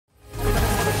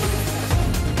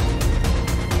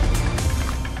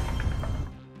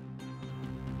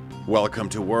Welcome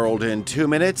to World in 2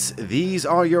 Minutes. These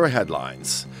are your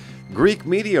headlines. Greek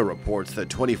media reports that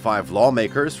 25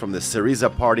 lawmakers from the Syriza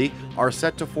party are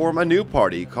set to form a new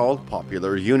party called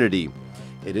Popular Unity.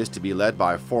 It is to be led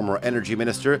by former Energy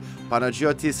Minister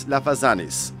Panagiotis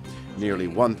Lafazanis. Nearly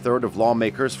one-third of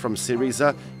lawmakers from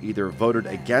Syriza either voted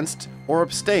against or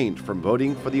abstained from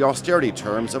voting for the austerity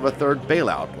terms of a third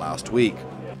bailout last week.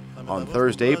 On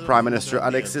Thursday, Prime Minister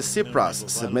Alexis Tsipras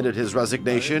submitted his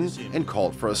resignation and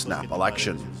called for a snap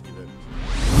election.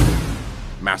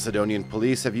 Macedonian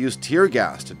police have used tear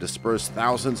gas to disperse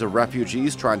thousands of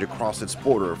refugees trying to cross its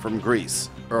border from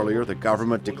Greece. Earlier, the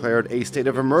government declared a state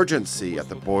of emergency at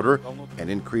the border and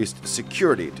increased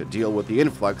security to deal with the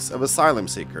influx of asylum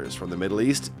seekers from the Middle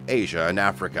East, Asia, and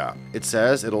Africa. It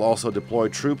says it'll also deploy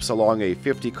troops along a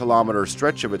 50-kilometer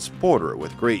stretch of its border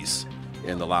with Greece.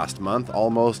 In the last month,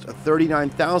 almost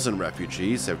 39,000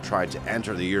 refugees have tried to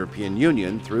enter the European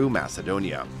Union through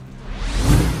Macedonia.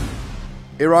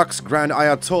 Iraq's Grand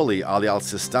Ayatollah Ali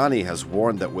al-Sistani has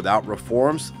warned that without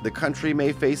reforms, the country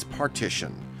may face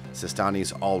partition.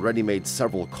 Sistani's already made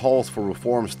several calls for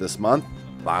reforms this month.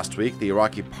 Last week, the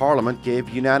Iraqi parliament gave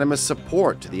unanimous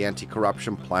support to the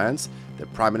anti-corruption plans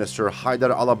that Prime Minister Haidar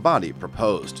al-Abadi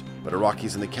proposed. But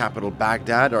Iraqis in the capital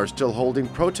Baghdad are still holding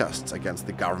protests against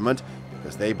the government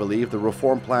because they believe the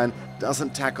reform plan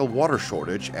doesn't tackle water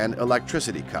shortage and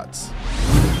electricity cuts.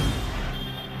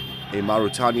 A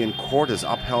Mauritanian court has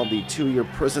upheld the 2-year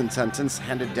prison sentence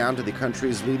handed down to the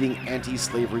country's leading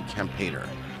anti-slavery campaigner.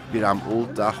 Biram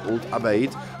Ould Dah Ould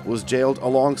Abeid was jailed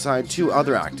alongside 2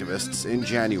 other activists in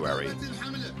January.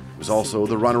 He was also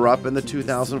the runner-up in the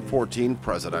 2014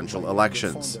 presidential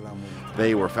elections.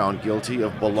 They were found guilty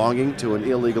of belonging to an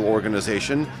illegal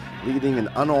organization, leading an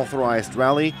unauthorized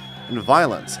rally, and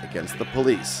violence against the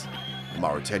police. The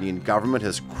Mauritanian government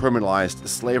has criminalized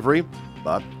slavery,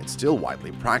 but it's still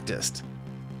widely practiced.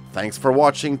 Thanks for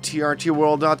watching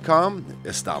TRTworld.com,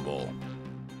 Istanbul.